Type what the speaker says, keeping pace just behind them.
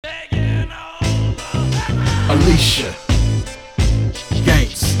Alicia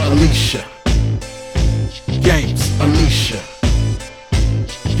Games, Alicia Games, Alicia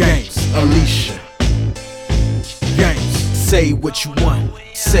Games, Alicia Games. Say what you want,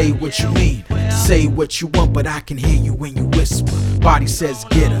 say what you mean, say what you want, but I can hear you when you whisper. Body says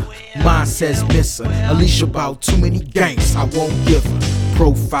get her, mind says miss her. Alicia bout too many games, I won't give her.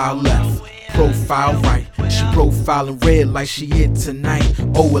 Profile left, profile right, she profiling red like she hit tonight.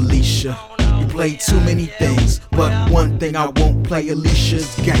 Oh Alicia, you play too many things, but one thing I won't play,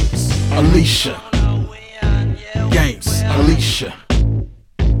 Alicia's games. Alicia Games, Alicia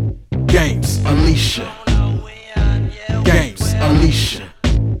Games, Alicia Games, Alicia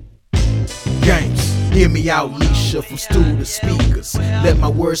Games. Hear me out, Alicia, from stool to speakers. Let my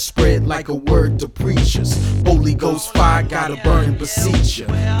words spread like a word to preachers. Holy Ghost fire, got a burning beseech ya.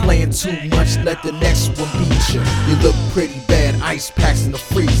 Playing too much, let the next one beat ya. You look pretty bad, ice packs in the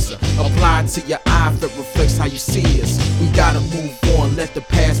freezer. Apply to your eye that reflects how you see us. We gotta move on, let the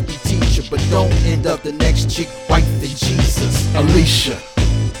past be teacher, but don't end up the next chick white than Jesus. Alicia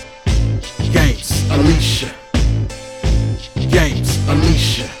Games, Alicia Games,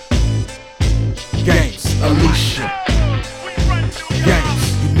 Alicia Games, Alicia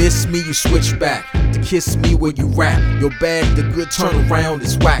Games. You miss me, you switch back to kiss me where you rap. Your bag, the good turnaround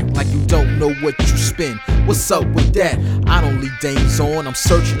is whack, like you don't know what you spin. What's up with that? I don't leave dames on, I'm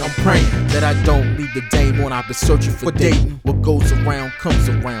searching, I'm praying that I don't leave the dame on. I've been searching for dating. What goes around comes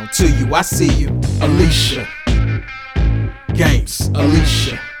around to you, I see you. Alicia Games,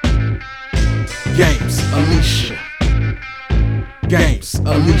 Alicia Games, Alicia Games,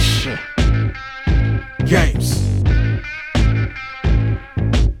 Alicia Games.